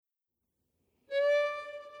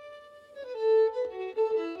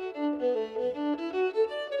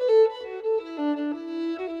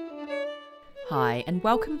Hi, and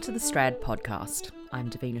welcome to the Strad podcast. I'm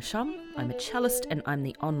Davina Shum, I'm a cellist and I'm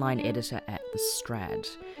the online editor at The Strad.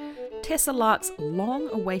 Tessa Lark's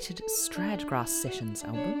long-awaited Stradgrass Sessions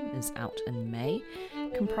album is out in May,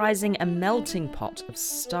 comprising a melting pot of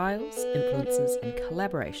styles, influences and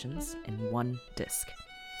collaborations in one disc.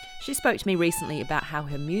 She spoke to me recently about how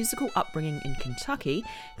her musical upbringing in Kentucky,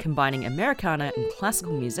 combining Americana and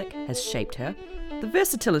classical music, has shaped her, the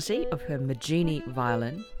versatility of her Magini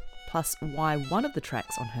violin, plus why one of the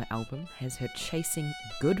tracks on her album has her chasing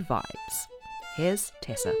good vibes. Here's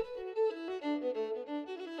Tessa.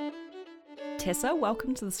 Tessa,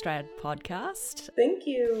 welcome to the Strad podcast. Thank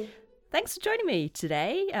you. Thanks for joining me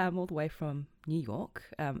today, all the way from New York.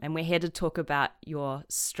 And we're here to talk about your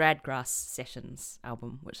Stradgrass Sessions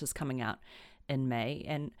album, which is coming out in May.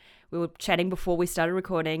 And we were chatting before we started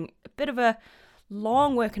recording, a bit of a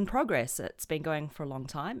long work in progress. It's been going for a long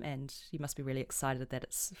time, and you must be really excited that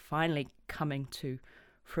it's finally coming to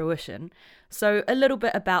fruition. So a little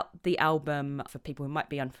bit about the album for people who might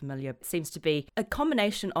be unfamiliar. It seems to be a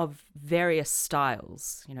combination of various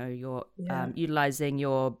styles. You know, you're utilizing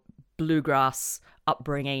your bluegrass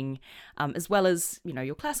upbringing, as well as, you know,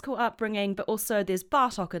 your classical upbringing, but also there's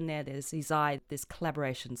Bartok in there, there's Izai, there's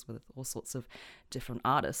collaborations with all sorts of different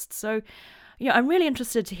artists. So, you know, I'm really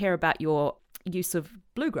interested to hear about your use of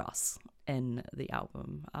bluegrass in the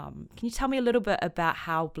album. Can you tell me a little bit about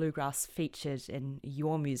how bluegrass featured in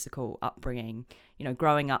your musical upbringing, you know,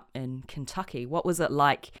 growing up in Kentucky? What was it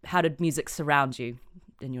like? How did music surround you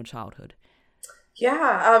in your childhood?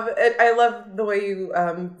 Yeah, I love the way you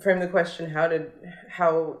frame the question. How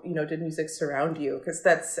did music surround you? Because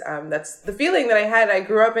that's the feeling that I had. I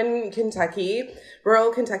grew up in Kentucky,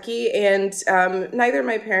 rural Kentucky, and neither of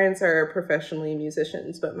my parents are professionally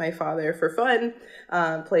musicians, but my father, for fun,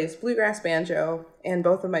 plays bluegrass banjo, and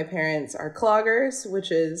both of my parents are cloggers,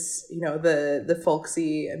 which is, you know, the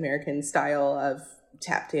folksy American style of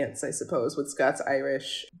tap dance, I suppose, with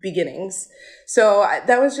Scots-Irish beginnings. So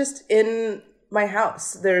that was just in my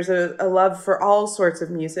house. There's a love for all sorts of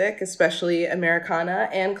music, especially Americana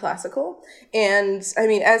and classical. And I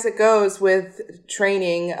mean, as it goes with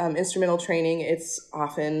training, instrumental training, it's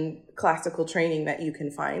often classical training that you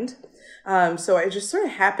can find. So I just sort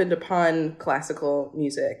of happened upon classical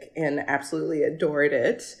music and absolutely adored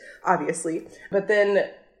it, obviously. But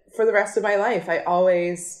then for the rest of my life, I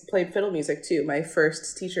always played fiddle music too. My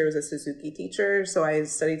first teacher was a Suzuki teacher, so I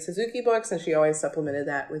studied Suzuki books, and she always supplemented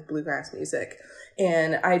that with bluegrass music.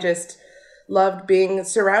 And I just loved being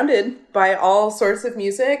surrounded by all sorts of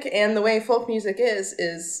music. And the way folk music is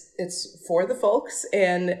it's for the folks,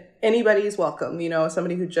 and anybody's welcome. You know,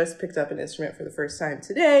 somebody who just picked up an instrument for the first time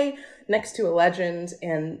today, next to a legend,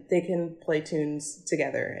 and they can play tunes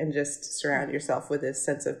together and just surround yourself with this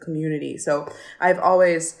sense of community. So I've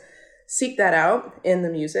always seek that out in the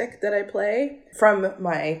music that I play from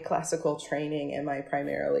my classical training and my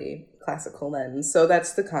primarily classical lens. So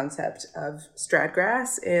that's the concept of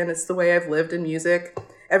Stradgrass, and it's the way I've lived in music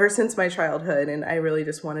ever since my childhood, and I really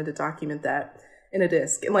just wanted to document that in a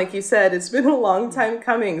disc. And like you said, it's been a long time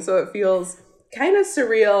coming, so it feels kind of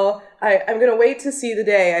surreal. I'm going to wait to see the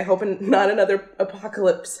day. I hope not another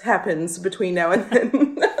apocalypse happens between now and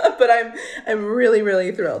then, but I'm really,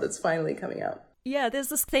 really thrilled it's finally coming out. Yeah, there's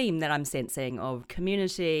this theme that I'm sensing of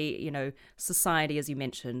community, you know, society, as you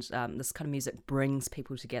mentioned. This kind of music brings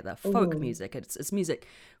people together. Folk music, it's music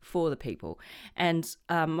for the people. And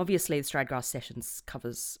obviously the Stradgrass Sessions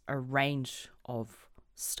covers a range of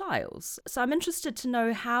styles. So I'm interested to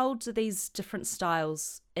know, how do these different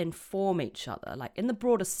styles inform each other? Like, in the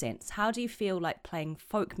broader sense, how do you feel like playing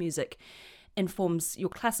folk music informs your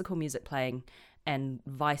classical music playing and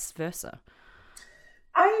vice versa?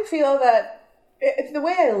 I feel that the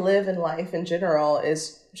way I live in life in general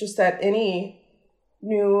is just that any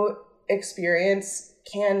new experience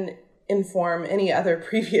can inform any other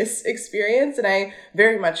previous experience. And I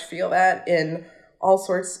very much feel that in all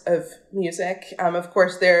sorts of music. Of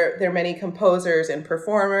course, there are many composers and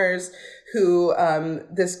performers who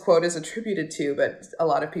this quote is attributed to, but a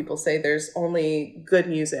lot of people say there's only good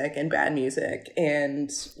music and bad music,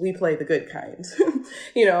 and we play the good kind,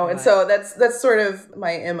 you know. Right. And so that's sort of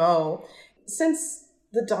my MO. Since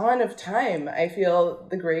the dawn of time, I feel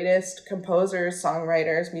the greatest composers,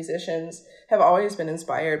 songwriters, musicians have always been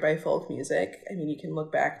inspired by folk music. I mean, you can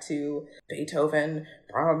look back to Beethoven,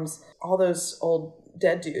 Brahms, all those old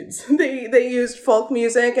dead dudes. They used folk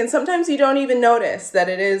music, and sometimes you don't even notice that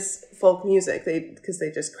it is folk music because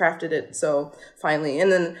they just crafted it so finely.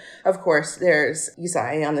 And then, of course, there's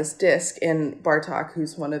Izai on this disc, and Bartok,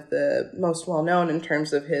 who's one of the most well-known in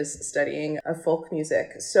terms of his studying of folk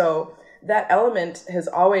music. So that element has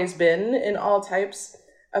always been in all types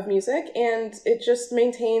of music, and it just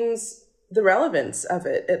maintains the relevance of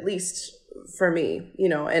it, at least for me,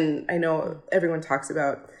 and I know everyone talks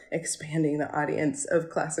about expanding the audience of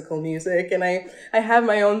classical music, and I have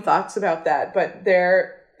my own thoughts about that, but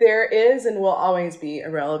there is and will always be a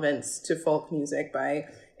relevance to folk music by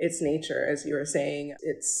its nature. As you were saying,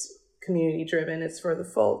 it's community driven, it's for the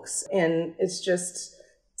folks, and it's just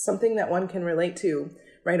something that one can relate to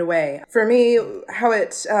right away. For me, how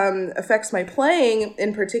it affects my playing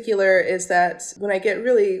in particular is that when I get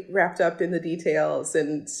really wrapped up in the details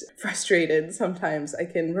and frustrated, sometimes I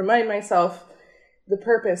can remind myself the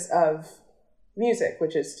purpose of music,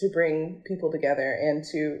 which is to bring people together and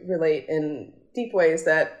to relate in deep ways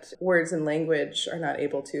that words and language are not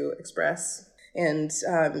able to express, and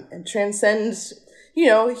transcend,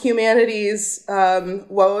 humanity's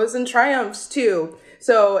woes and triumphs too.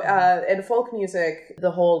 So, and folk music,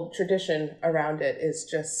 the whole tradition around it is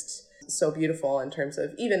just so beautiful in terms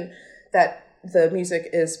of even that the music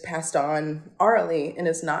is passed on orally and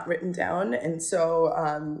is not written down. And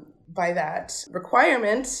so by that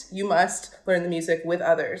requirement, you must learn the music with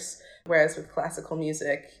others. Whereas with classical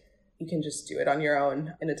music, you can just do it on your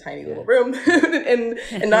own in a tiny little room and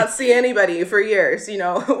not see anybody for years,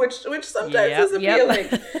 which sometimes is appealing.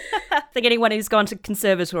 I think anyone who's gone to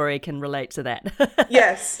conservatory can relate to that.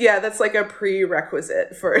 Yes. Yeah. That's like a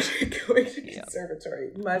prerequisite for going to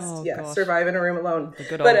conservatory. You must, survive in a room alone. The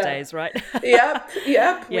good old days, right?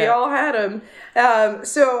 Yep. We all had them.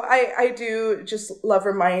 So I do just love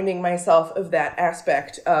reminding myself of that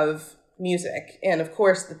aspect of music. And of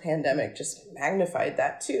course, the pandemic just magnified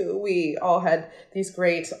that too. We all had these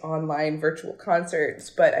great online virtual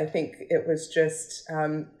concerts, but I think it was just,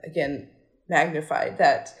 again, magnified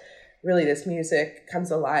that really this music comes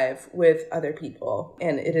alive with other people.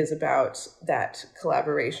 And it is about that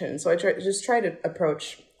collaboration. So I try to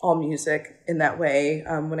approach all music in that way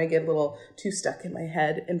when I get a little too stuck in my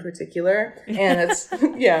head in particular. And it's,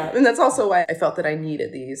 and that's also why I felt that I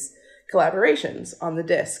needed these collaborations on the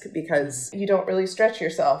disc, because you don't really stretch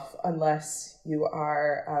yourself unless you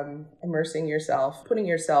are immersing yourself, putting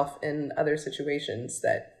yourself in other situations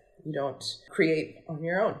that you don't create on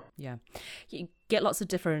your own. Yeah. You get lots of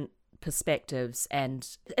different perspectives,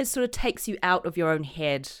 and it sort of takes you out of your own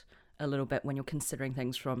head a little bit when you're considering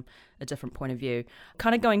things from a different point of view.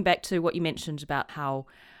 Kind of going back to what you mentioned about how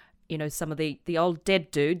some of the old dead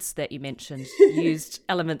dudes that you mentioned used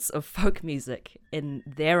elements of folk music in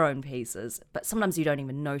their own pieces, but sometimes you don't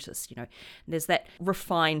even notice, There's that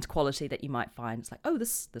refined quality that you might find. It's like, oh,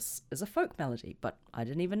 this is a folk melody, but I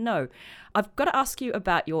didn't even know. I've got to ask you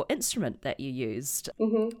about your instrument that you used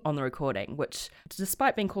on the recording, which,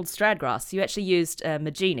 despite being called Stradgrass, you actually used a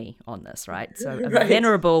Magini on this, right? So a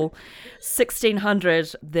venerable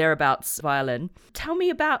 1600 thereabouts violin. Tell me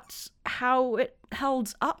about how it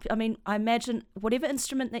held up. I mean, I imagine whatever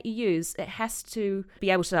instrument that you use, it has to be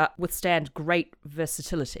able to withstand great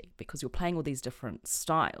versatility because you're playing all these different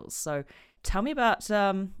styles. So tell me about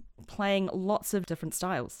playing lots of different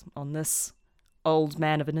styles on this old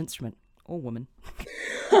man of an instrument, or woman.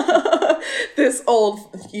 This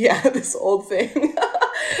old thing.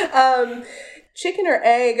 Chicken or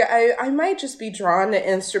egg, I might just be drawn to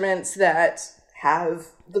instruments that have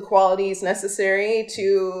the qualities necessary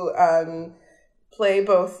to play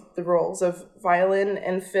both the roles of violin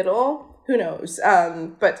and fiddle. Who knows?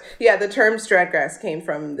 But yeah, the term Stradgrass came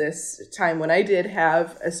from this time when I did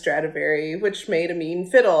have a Stradivari, which made a mean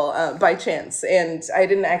fiddle by chance. And I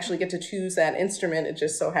didn't actually get to choose that instrument. It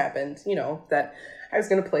just so happened, that I was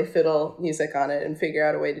going to play fiddle music on it and figure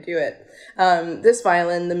out a way to do it. This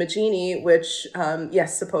violin, the Magini, which,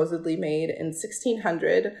 supposedly made in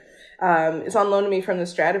 1600, is on loan to me from the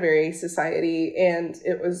Stradivari Society, and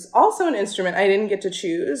it was also an instrument I didn't get to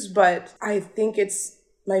choose, but I think it's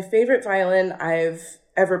my favorite violin I've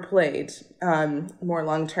ever played, more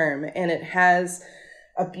long term, and it has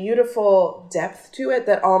a beautiful depth to it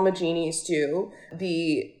that all Maginis do.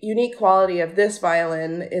 The unique quality of this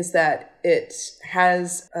violin is that it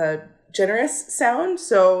has a generous sound,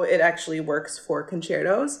 so it actually works for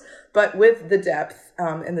concertos, but with the depth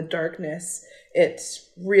and the darkness, it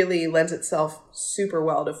really lends itself super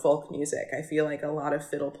well to folk music. I feel like a lot of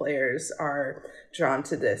fiddle players are drawn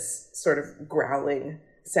to this sort of growling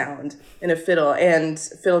sound in a fiddle, and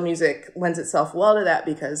fiddle music lends itself well to that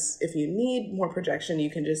because if you need more projection, you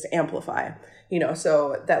can just amplify,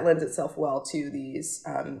 so that lends itself well to these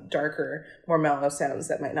darker, more mellow sounds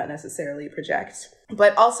that might not necessarily project.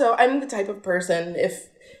 But also, I'm the type of person, if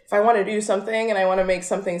I want to do something and I want to make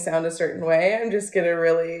something sound a certain way, I'm just going to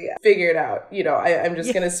really figure it out. I'm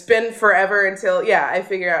just going to spin forever until, I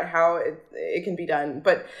figure out how it can be done.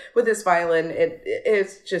 But with this violin,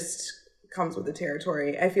 it's just comes with the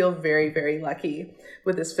territory. I feel very, very lucky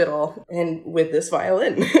with this fiddle and with this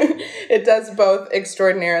violin. It does both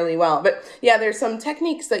extraordinarily well. But yeah, there's some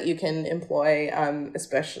techniques that you can employ,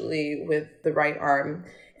 especially with the right arm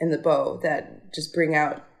and the bow, that just bring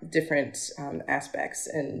out different aspects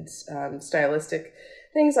and stylistic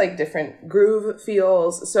things, like different groove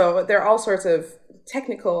feels. So there are all sorts of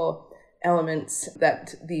technical elements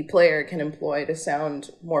that the player can employ to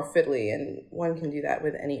sound more fiddly, and one can do that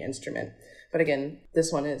with any instrument. But again,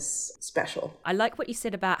 this one is special. I like what you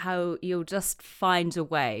said about how you'll just find a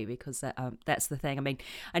way, because that's the thing. I mean,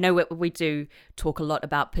 I know we do talk a lot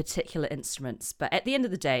about particular instruments, but at the end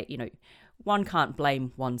of the day, one can't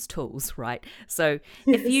blame one's tools, right? So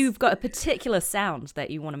if you've got a particular sound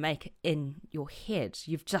that you want to make in your head,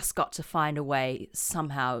 you've just got to find a way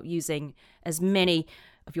somehow, using as many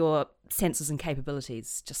of your senses and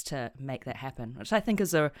capabilities, just to make that happen, which I think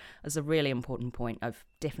is a really important point. I've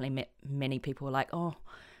definitely met many people who are like, oh,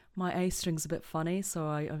 my A string's a bit funny, so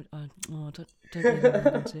I don't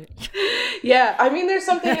really want to. Yeah, I mean, there's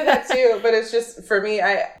something in that too, but it's just, for me,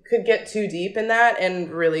 I could get too deep in that and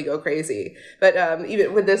really go crazy. But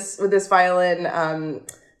even with this violin,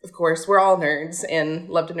 of course, we're all nerds and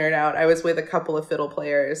love to nerd out. I was with a couple of fiddle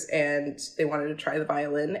players and they wanted to try the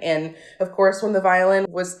violin. And of course, when the violin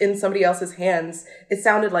was in somebody else's hands, it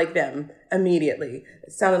sounded like them immediately.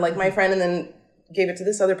 It sounded like my friend, and then gave it to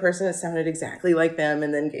this other person. It sounded exactly like them,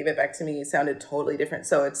 and then gave it back to me. It sounded totally different.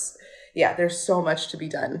 So there's so much to be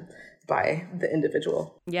done by the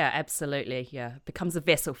individual. Yeah, absolutely. Yeah, it becomes a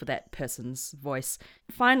vessel for that person's voice.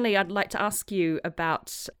 Finally, I'd like to ask you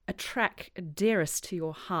about a track dearest to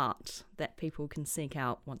your heart that people can seek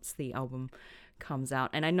out once the album comes out.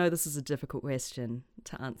 And I know this is a difficult question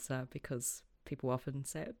to answer, because people often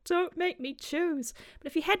say, don't make me choose. But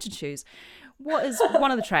if you had to choose, what is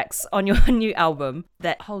one of the tracks on your new album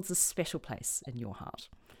that holds a special place in your heart?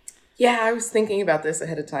 Yeah, I was thinking about this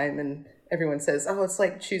ahead of time, and everyone says, oh, it's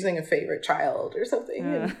like choosing a favorite child or something.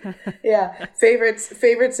 And yeah,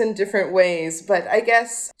 favorites in different ways. But I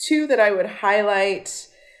guess two that I would highlight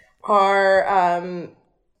are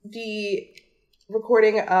the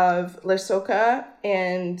recording of La Soca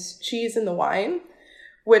and Cheese in the Wine,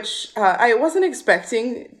 which I wasn't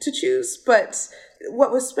expecting to choose, but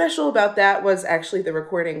what was special about that was actually the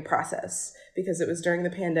recording process, because it was during the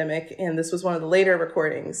pandemic, and this was one of the later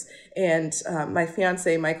recordings. And my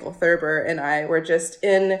fiance, Michael Thurber, and I were just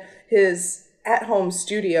in his at-home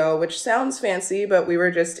studio, which sounds fancy, but we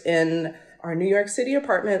were just in our New York City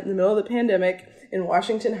apartment in the middle of the pandemic in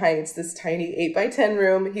Washington Heights, this tiny 8x10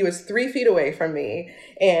 room. He was 3 feet away from me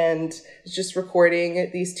and just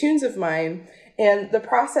recording these tunes of mine. And the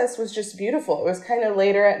process was just beautiful. It was kind of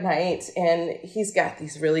later at night, and he's got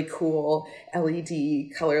these really cool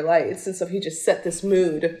LED color lights. And so he just set this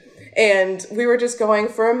mood. And we were just going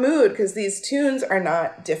for a mood, because these tunes are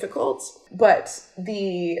not difficult, but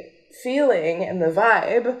the feeling and the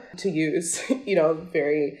vibe, to use,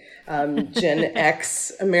 very Gen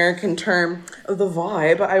X American term, the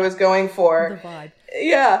vibe I was going for. The vibe.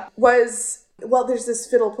 Yeah, was... Well, there's this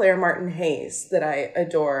fiddle player, Martin Hayes, that I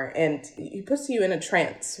adore, and he puts you in a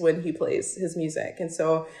trance when he plays his music. And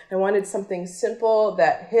so I wanted something simple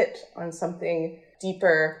that hit on something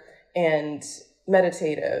deeper and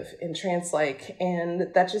meditative and trance-like.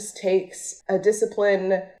 And that just takes a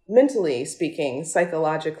discipline, mentally speaking,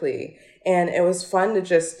 psychologically. And it was fun to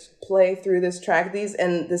just play through this track. This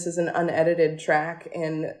is an unedited track,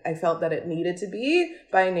 and I felt that it needed to be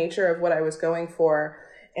by nature of what I was going for.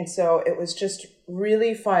 And so it was just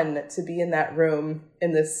really fun to be in that room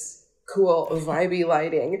in this cool, vibey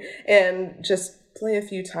lighting and just play a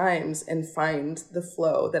few times and find the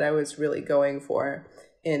flow that I was really going for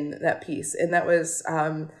in that piece. And that was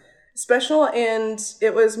special, and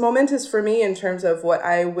it was momentous for me in terms of what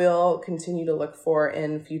I will continue to look for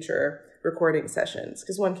in future recording sessions,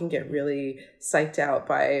 because one can get really psyched out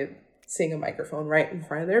by seeing a microphone right in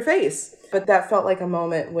front of their face. But that felt like a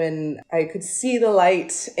moment when I could see the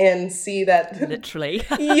light and see that... Literally.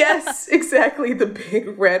 Yes, exactly. The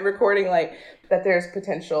big red recording light. That there's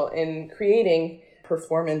potential in creating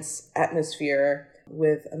performance atmosphere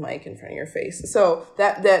with a mic in front of your face. So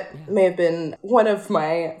that may have been one of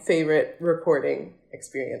my favorite recording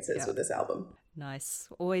experiences with this album. Nice.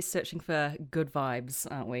 Always searching for good vibes,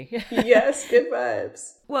 aren't we? Yes, good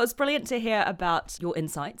vibes. Well, it's brilliant to hear about your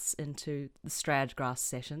insights into the Stradgrass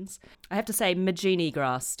sessions. I have to say, Magini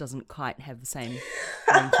grass doesn't quite have the same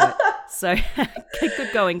ring to it. So,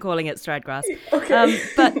 good going calling it Stradgrass. Okay.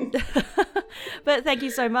 But thank you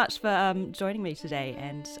so much for joining me today,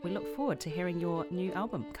 and we look forward to hearing your new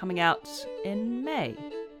album coming out in May.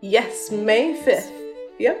 Yes, May 5th.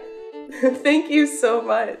 Yep. Thank you so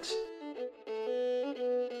much.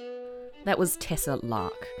 That was Tessa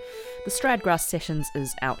Lark. The Stradgrass Sessions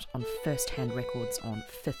is out on First Hand Records on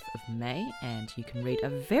 5th of May, and you can read a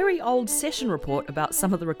very old session report about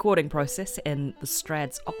some of the recording process in the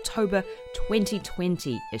Strad's October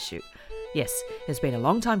 2020 issue. Yes, it's been a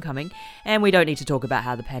long time coming, and we don't need to talk about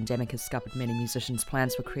how the pandemic has scuppered many musicians'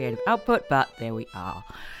 plans for creative output, but there we are.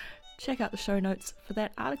 Check out the show notes for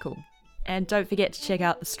that article. And don't forget to check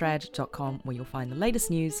out thestrad.com, where you'll find the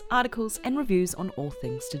latest news, articles and reviews on all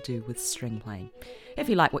things to do with string playing. If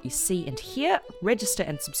you like what you see and hear, register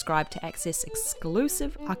and subscribe to access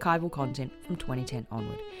exclusive archival content from 2010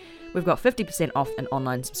 onward. We've got 50% off an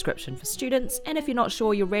online subscription for students, and if you're not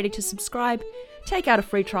sure you're ready to subscribe, take out a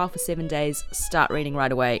free trial for 7 days, start reading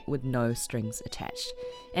right away with no strings attached.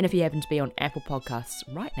 And if you happen to be on Apple Podcasts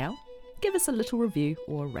right now, give us a little review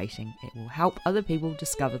or a rating. It will help other people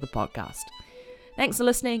discover the podcast. Thanks for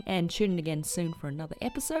listening, and tune in again soon for another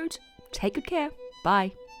episode. Take good care.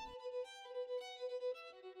 Bye.